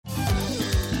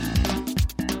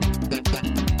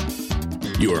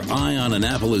Your Eye on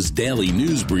Annapolis daily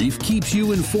news brief keeps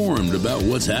you informed about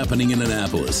what's happening in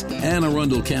Annapolis, Anne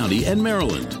Arundel County, and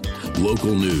Maryland.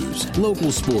 Local news,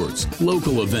 local sports,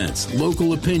 local events,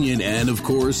 local opinion, and, of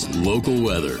course, local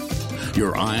weather.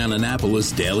 Your Eye on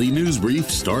Annapolis daily news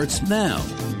brief starts now.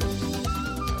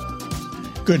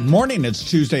 Good morning. It's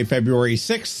Tuesday, February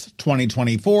 6th,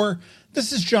 2024.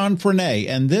 This is John Frenaye,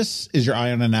 and this is your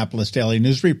Eye on Annapolis daily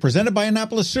news brief presented by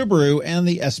Annapolis Subaru and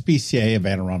the SPCA of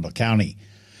Anne Arundel County.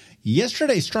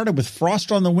 Yesterday started with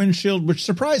frost on the windshield, which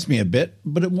surprised me a bit,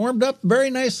 but it warmed up very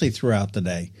nicely throughout the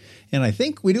day. And I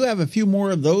think we do have a few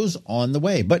more of those on the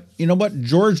way. But you know what?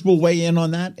 George will weigh in on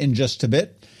that in just a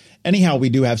bit. Anyhow, we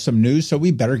do have some news, so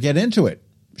we better get into it,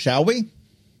 shall we?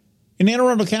 In Anne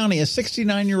Arundel County, a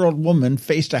 69-year-old woman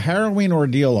faced a harrowing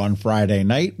ordeal on Friday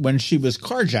night when she was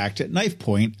carjacked at knife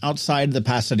point outside the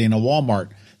Pasadena Walmart.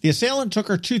 The assailant took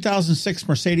her 2006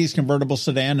 Mercedes convertible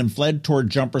sedan and fled toward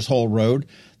Jumpers Hole Road.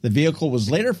 The vehicle was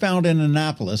later found in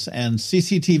Annapolis, and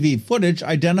CCTV footage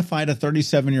identified a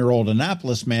 37-year-old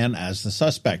Annapolis man as the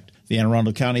suspect. The Anne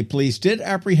Arundel County Police did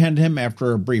apprehend him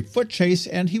after a brief foot chase,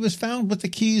 and he was found with the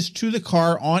keys to the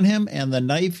car on him, and the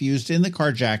knife used in the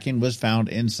carjacking was found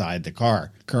inside the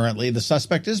car. Currently, the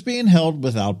suspect is being held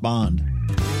without bond.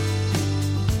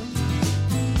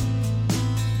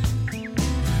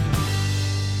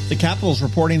 The Capitol is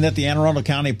reporting that the Anne Arundel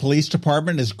County Police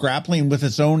Department is grappling with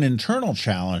its own internal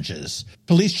challenges.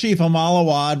 Police Chief Amal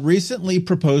Awad recently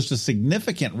proposed a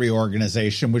significant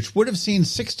reorganization which would have seen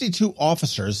 62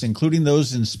 officers, including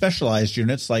those in specialized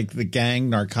units like the gang,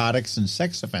 narcotics, and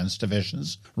sex offense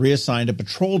divisions, reassigned to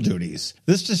patrol duties.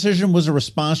 This decision was a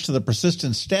response to the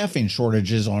persistent staffing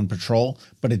shortages on patrol,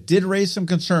 but it did raise some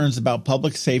concerns about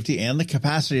public safety and the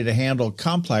capacity to handle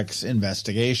complex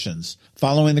investigations.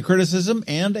 Following the criticism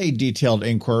and a detailed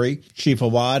inquiry, Chief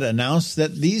Awad announced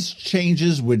that these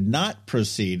changes would not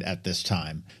proceed at this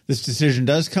time. This decision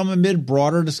does come amid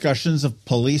broader discussions of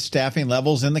police staffing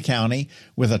levels in the county,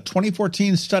 with a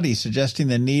 2014 study suggesting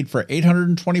the need for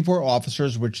 824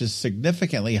 officers, which is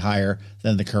significantly higher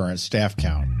than the current staff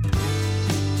count.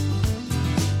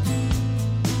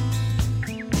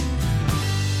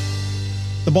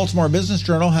 The Baltimore Business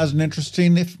Journal has an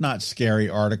interesting, if not scary,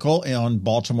 article on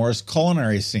Baltimore's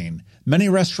culinary scene. Many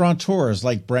restaurateurs,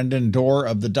 like Brendan Dorr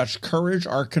of the Dutch Courage,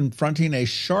 are confronting a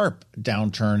sharp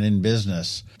downturn in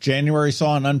business. January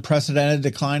saw an unprecedented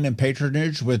decline in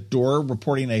patronage, with Dorr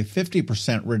reporting a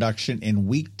 50% reduction in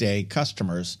weekday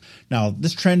customers. Now,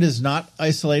 this trend is not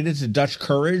isolated to Dutch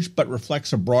Courage, but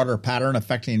reflects a broader pattern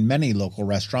affecting many local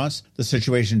restaurants. The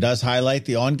situation does highlight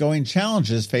the ongoing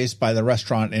challenges faced by the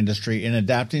restaurant industry in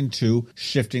adapting to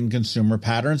shifting consumer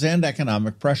patterns and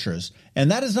economic pressures. And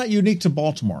that is not unique to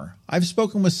Baltimore. I've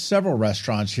spoken with several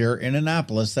restaurants here in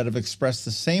Annapolis that have expressed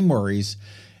the same worries,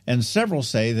 and several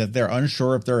say that they're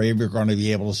unsure if they're ever going to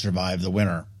be able to survive the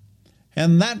winter.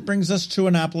 And that brings us to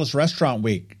Annapolis Restaurant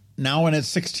Week. Now in its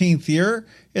 16th year,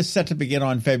 it's set to begin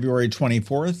on February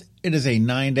 24th. It is a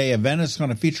 9-day event. It's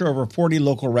going to feature over 40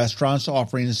 local restaurants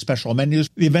offering special menus.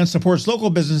 The event supports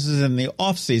local businesses in the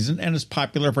off-season and is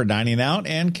popular for dining out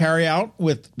and carry out,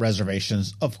 with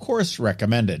reservations, of course,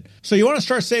 recommended. So you want to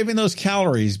start saving those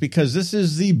calories because this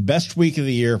is the best week of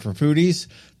the year for foodies.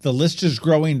 The list is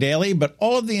growing daily, but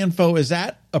all of the info is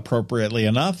at, appropriately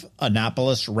enough,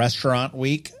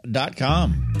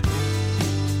 AnnapolisRestaurantWeek.com.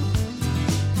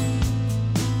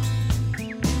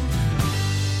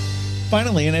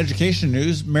 Finally, in education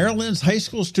news, Maryland's high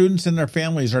school students and their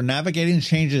families are navigating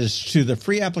changes to the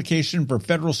free application for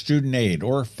federal student aid,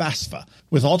 or FAFSA.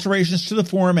 With alterations to the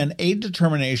form and aid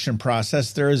determination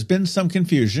process, there has been some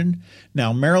confusion.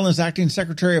 Now, Maryland's acting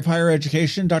Secretary of Higher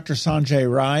Education, Dr. Sanjay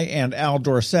Rai, and Al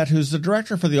Dorsett, who's the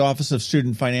director for the Office of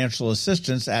Student Financial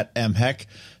Assistance at MHEC,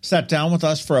 sat down with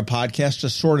us for a podcast to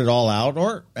sort it all out,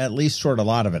 or at least sort a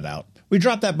lot of it out. We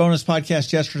dropped that bonus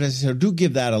podcast yesterday, so do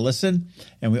give that a listen.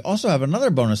 And we also have another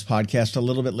bonus podcast a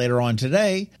little bit later on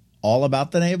today, all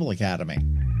about the Naval Academy.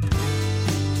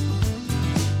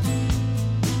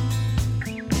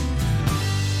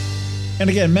 And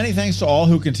again, many thanks to all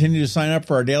who continue to sign up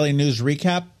for our daily news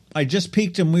recap. I just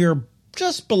peaked and we are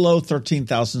just below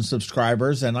 13,000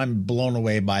 subscribers, and I'm blown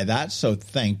away by that, so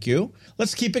thank you.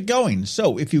 Let's keep it going.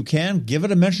 So if you can, give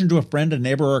it a mention to a friend, a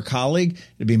neighbor, or a colleague.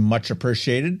 It'd be much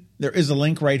appreciated. There is a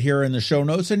link right here in the show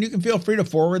notes, and you can feel free to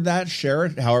forward that, share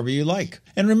it, however you like.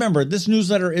 And remember, this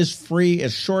newsletter is free,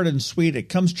 it's short and sweet. It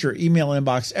comes to your email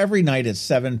inbox every night at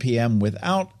 7 p.m.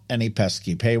 without any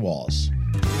pesky paywalls.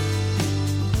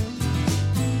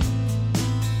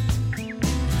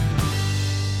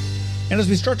 And as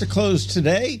we start to close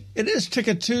today, it is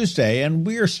Ticket Tuesday, and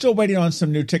we are still waiting on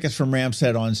some new tickets from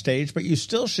Ramshead On Stage, but you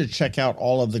still should check out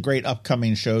all of the great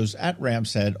upcoming shows at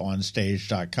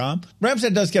ramsheadonstage.com.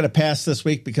 Ramshead does get a pass this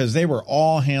week because they were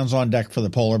all hands on deck for the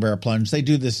Polar Bear Plunge. They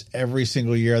do this every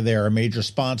single year. They are a major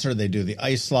sponsor. They do the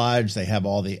ice slides. They have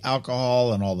all the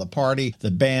alcohol and all the party,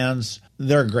 the bands.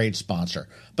 They're a great sponsor.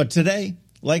 But today,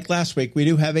 like last week, we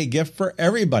do have a gift for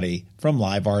everybody from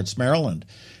Live Arts Maryland.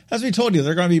 As we told you,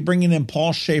 they're going to be bringing in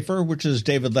Paul Schaefer, which is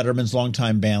David Letterman's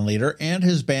longtime band leader, and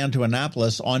his band to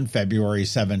Annapolis on February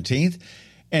 17th.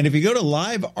 And if you go to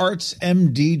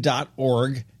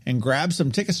liveartsmd.org and grab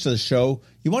some tickets to the show,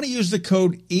 you want to use the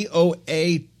code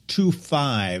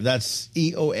EOA25. That's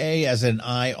EOA as in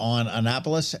I on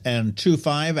Annapolis and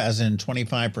 25 as in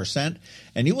 25%.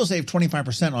 And you will save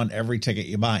 25% on every ticket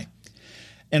you buy.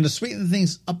 And to sweeten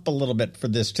things up a little bit for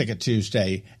this Ticket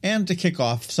Tuesday and to kick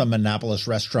off some Annapolis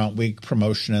Restaurant Week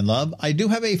promotion and love, I do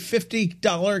have a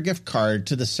 $50 gift card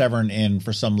to the Severn Inn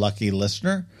for some lucky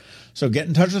listener. So get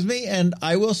in touch with me and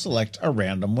I will select a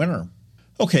random winner.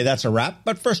 Okay, that's a wrap.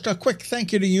 But first, a quick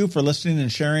thank you to you for listening and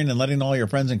sharing and letting all your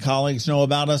friends and colleagues know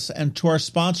about us, and to our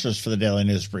sponsors for the Daily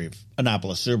News Brief,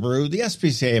 Annapolis Subaru, the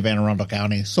SPCA of Anne Arundel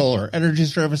County, Solar Energy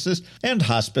Services, and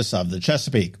Hospice of the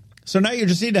Chesapeake. So now you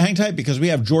just need to hang tight because we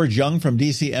have George Young from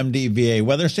DCMD VA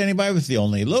Weather standing by with the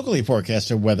only locally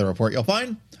forecasted weather report you'll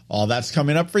find. All that's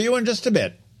coming up for you in just a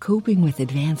bit. Coping with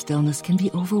advanced illness can be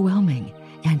overwhelming,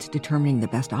 and determining the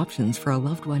best options for a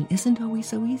loved one isn't always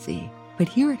so easy. But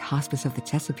here at Hospice of the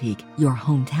Chesapeake, your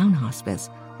hometown hospice,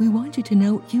 we want you to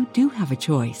know you do have a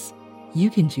choice.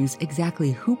 You can choose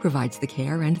exactly who provides the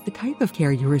care and the type of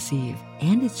care you receive,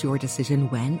 and it's your decision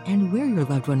when and where your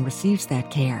loved one receives that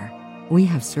care. We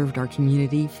have served our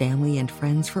community, family, and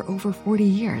friends for over 40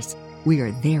 years. We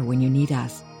are there when you need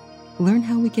us. Learn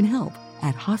how we can help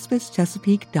at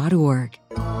hospicechesapeake.org.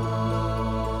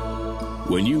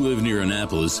 When you live near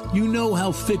Annapolis, you know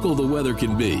how fickle the weather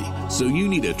can be. So you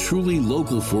need a truly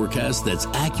local forecast that's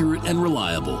accurate and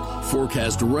reliable.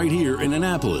 Forecast right here in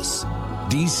Annapolis.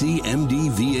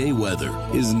 DCMD VA Weather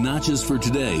is not just for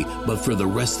today, but for the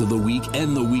rest of the week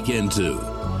and the weekend too.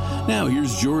 Now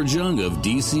here's George Young of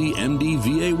DCMD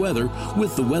VA Weather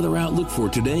with the weather outlook for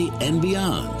today and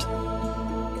beyond.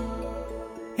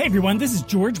 Hey everyone, this is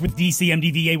George with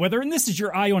DCMD VA Weather, and this is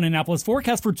your Eye on Annapolis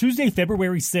forecast for Tuesday,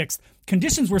 February 6th.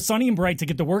 Conditions were sunny and bright to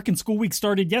get the work and school week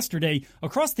started yesterday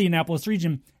across the Annapolis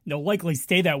region. They'll likely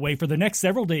stay that way for the next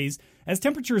several days as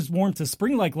temperatures warm to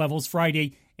spring-like levels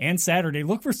Friday and Saturday.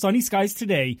 Look for sunny skies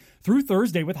today through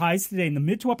Thursday with highs today in the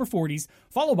mid to upper 40s,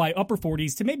 followed by upper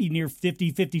 40s to maybe near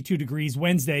 50, 52 degrees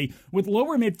Wednesday with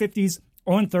lower mid-50s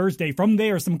on Thursday. From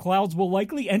there, some clouds will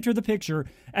likely enter the picture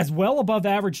as well above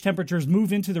average temperatures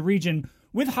move into the region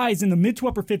with highs in the mid to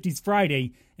upper 50s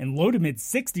Friday and low to mid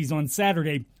 60s on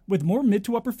Saturday with more mid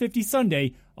to upper 50s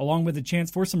Sunday along with a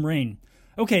chance for some rain.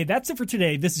 Okay, that's it for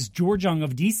today. This is George Young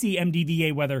of DCMD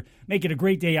VA Weather. Make it a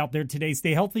great day out there today.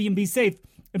 Stay healthy and be safe.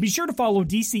 And be sure to follow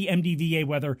DCMD VA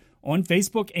Weather on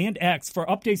Facebook and X for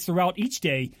updates throughout each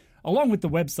day, along with the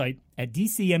website at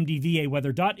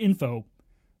dcmdvaweather.info,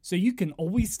 so you can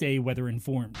always stay weather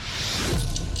informed.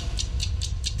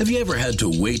 Have you ever had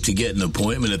to wait to get an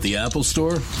appointment at the Apple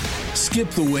Store? Skip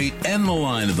the wait and the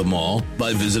line at the mall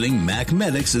by visiting Mac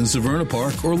Medics in Severna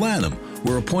Park or Lanham,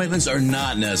 where appointments are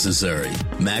not necessary.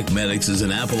 Mac Medics is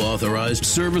an Apple-authorized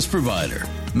service provider.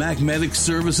 Mac Medics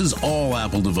services all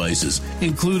Apple devices,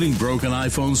 including broken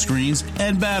iPhone screens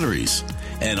and batteries,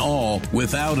 and all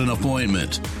without an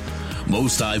appointment.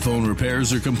 Most iPhone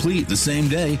repairs are complete the same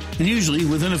day and usually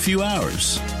within a few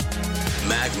hours.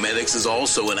 Mac Medics is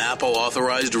also an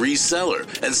Apple-authorized reseller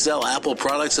and sell Apple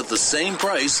products at the same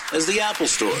price as the Apple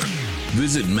Store.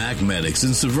 Visit Mac Medics in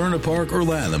Severna Park or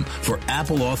Lanham for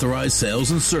Apple-authorized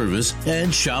sales and service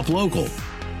and shop local.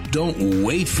 Don't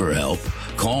wait for help.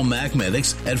 Call Mac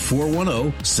Medics at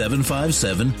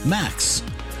 410-757-MAX,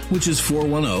 which is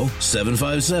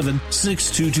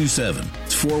 410-757-6227.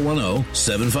 It's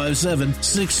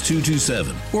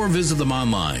 410-757-6227. Or visit them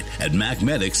online at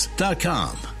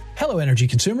macmedics.com. Hello, energy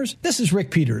consumers. This is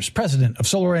Rick Peters, president of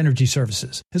Solar Energy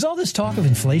Services. Is all this talk of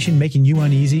inflation making you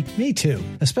uneasy? Me too,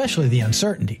 especially the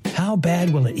uncertainty. How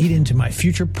bad will it eat into my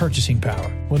future purchasing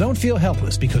power? Well, don't feel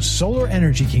helpless because solar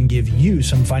energy can give you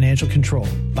some financial control.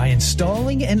 By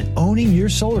installing and owning your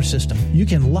solar system, you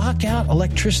can lock out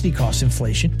electricity cost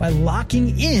inflation by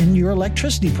locking in your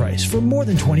electricity price for more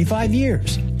than 25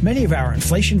 years. Many of our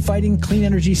inflation-fighting clean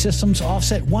energy systems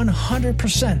offset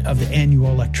 100% of the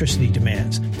annual electricity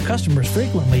demands. Customers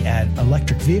frequently add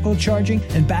electric vehicle charging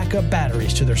and backup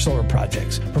batteries to their solar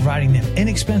projects, providing them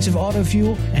inexpensive auto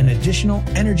fuel and additional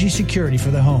energy security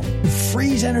for the home.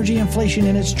 Freeze energy inflation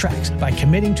in its tracks by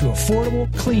committing to affordable,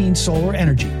 clean solar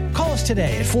energy. Call us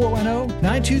today at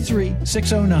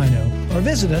 410-923-6090 or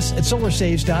visit us at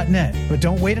solarsaves.net. But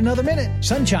don't wait another minute.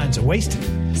 Sunshine's a wasted.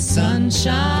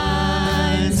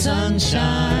 Sunshine,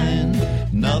 sunshine,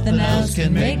 nothing else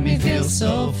can make me feel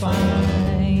so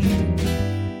fine.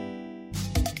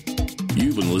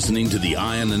 You've been listening to the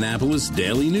Eye on Annapolis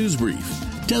Daily News Brief.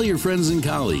 Tell your friends and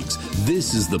colleagues,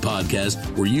 this is the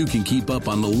podcast where you can keep up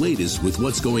on the latest with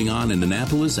what's going on in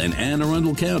Annapolis and Anne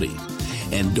Arundel County.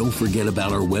 And don't forget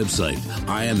about our website,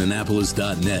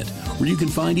 eyeonannapolis.net, where you can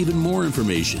find even more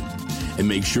information. And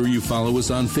make sure you follow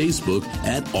us on Facebook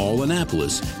at All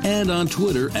Annapolis and on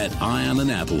Twitter at Eye on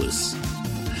Annapolis.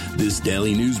 This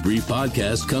Daily News Brief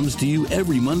podcast comes to you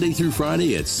every Monday through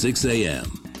Friday at 6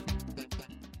 a.m.